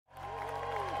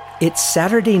It's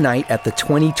Saturday night at the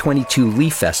 2022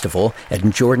 Leaf Festival,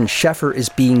 and Jordan Sheffer is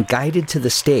being guided to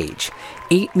the stage.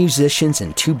 8 musicians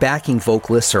and 2 backing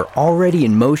vocalists are already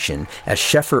in motion as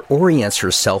Sheffer orients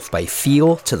herself by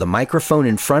feel to the microphone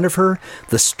in front of her,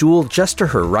 the stool just to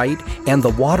her right, and the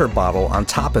water bottle on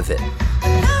top of it.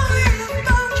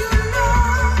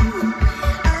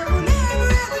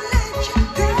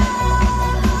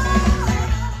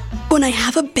 When I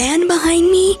have a band behind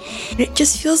me, it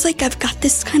just feels like I've got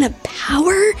this kind of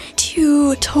power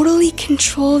to totally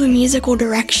control the musical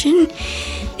direction.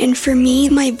 And for me,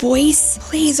 my voice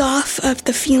plays off of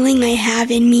the feeling I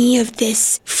have in me of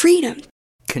this freedom.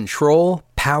 Control,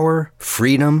 power,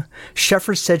 freedom.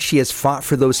 Sheffer said she has fought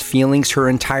for those feelings her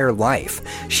entire life.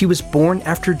 She was born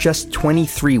after just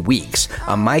 23 weeks,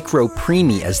 a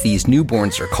micro-preemie as these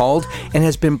newborns are called, and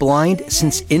has been blind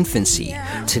since infancy.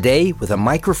 Today, with a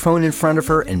microphone in front of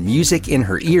her and music in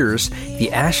her ears, the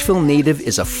Asheville native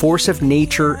is a force of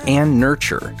nature and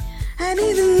nurture. And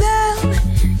even though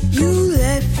you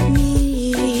left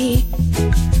me,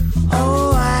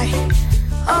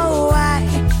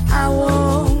 I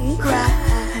won't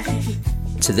cry.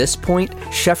 To this point,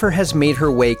 Sheffer has made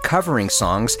her way covering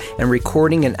songs and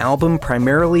recording an album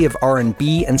primarily of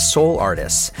R&B and soul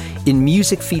artists. In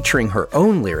music featuring her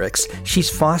own lyrics, she's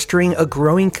fostering a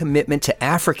growing commitment to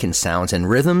African sounds and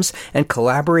rhythms and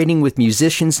collaborating with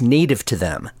musicians native to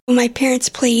them. My parents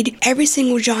played every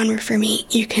single genre for me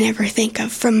you can ever think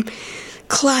of, from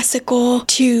classical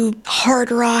to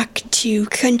hard rock to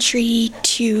country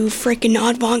to freaking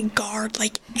avant-garde,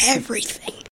 like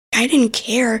everything. I didn't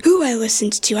care who I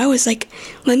listened to. I was like,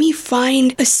 let me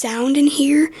find a sound in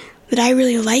here that I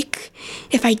really like.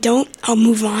 If I don't, I'll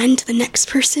move on to the next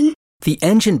person. The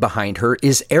engine behind her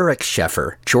is Eric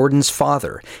Sheffer, Jordan's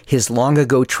father. His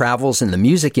long-ago travels in the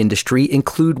music industry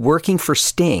include working for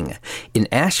Sting. In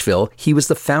Asheville, he was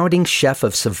the founding chef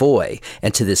of Savoy,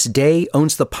 and to this day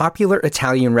owns the popular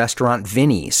Italian restaurant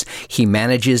Vinny's. He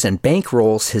manages and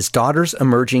bankrolls his daughter's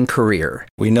emerging career.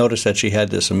 We noticed that she had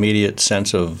this immediate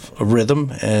sense of a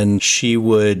rhythm, and she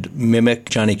would mimic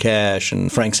Johnny Cash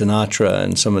and Frank Sinatra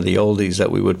and some of the oldies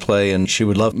that we would play, and she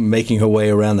would love making her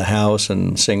way around the house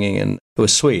and singing, and it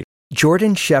was sweet.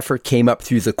 Jordan Sheffer came up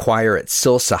through the choir at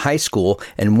Silsa High School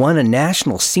and won a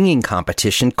national singing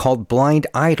competition called Blind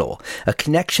Idol. A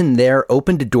connection there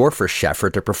opened a door for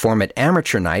Sheffer to perform at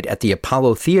Amateur Night at the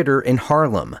Apollo Theater in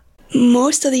Harlem.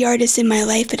 Most of the artists in my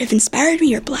life that have inspired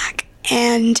me are Black.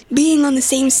 And being on the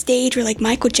same stage with like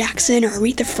Michael Jackson or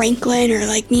Aretha Franklin or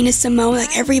like Nina Simone,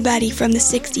 like everybody from the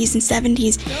 60s and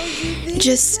 70s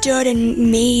just stood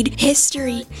and made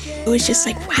history. It was just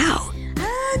like, wow.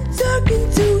 I'm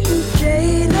talking to you,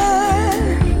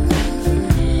 jailer.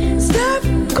 Stop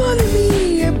calling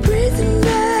me a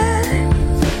prisoner.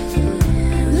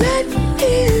 Let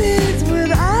feelings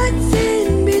without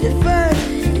sin be the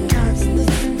first to cast the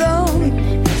stone,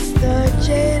 Mr.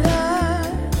 Jailer.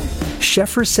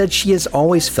 Sheffer said she has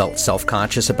always felt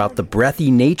self-conscious about the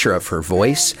breathy nature of her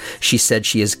voice. She said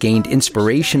she has gained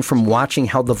inspiration from watching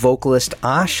how the vocalist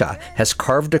Asha has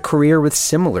carved a career with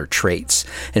similar traits.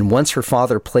 And once her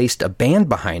father placed a band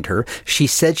behind her, she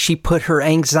said she put her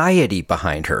anxiety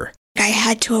behind her. I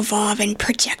had to evolve and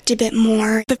project a bit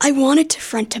more, but I wanted to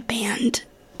front a band.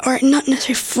 Or not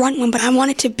necessarily front one, but I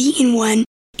wanted to be in one.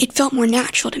 It felt more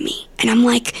natural to me. And I'm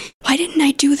like, why didn't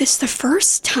I do this the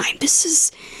first time? This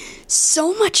is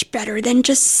so much better than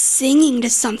just singing to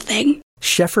something.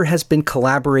 Sheffer has been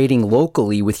collaborating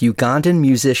locally with Ugandan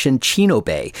musician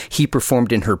Chinobe. He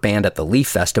performed in her band at the Leaf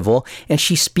Festival, and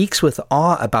she speaks with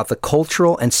awe about the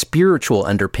cultural and spiritual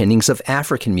underpinnings of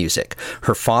African music.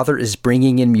 Her father is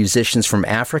bringing in musicians from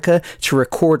Africa to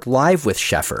record live with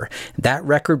Sheffer. That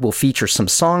record will feature some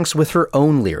songs with her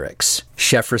own lyrics.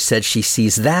 Sheffer said she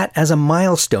sees that as a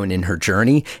milestone in her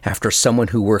journey after someone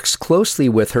who works closely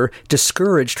with her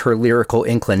discouraged her lyrical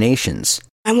inclinations.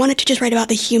 I wanted to just write about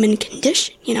the human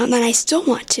condition, and I still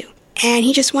want to. And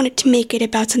he just wanted to make it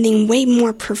about something way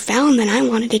more profound than I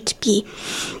wanted it to be.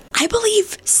 I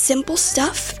believe simple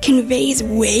stuff conveys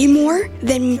way more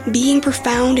than being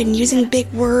profound and using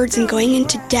big words and going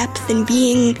into depth and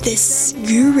being this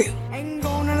guru. Ain't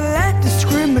gonna let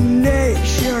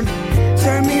discrimination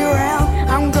turn me around.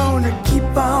 I'm gonna keep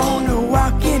on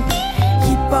walking,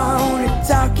 keep on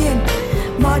talking,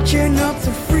 marching up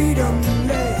to freedom.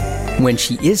 When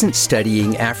she isn't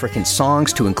studying African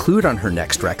songs to include on her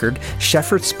next record,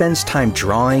 Sheffer spends time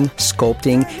drawing,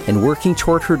 sculpting, and working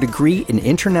toward her degree in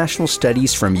international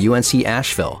studies from UNC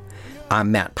Asheville.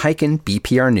 I'm Matt Peiken,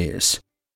 BPR News.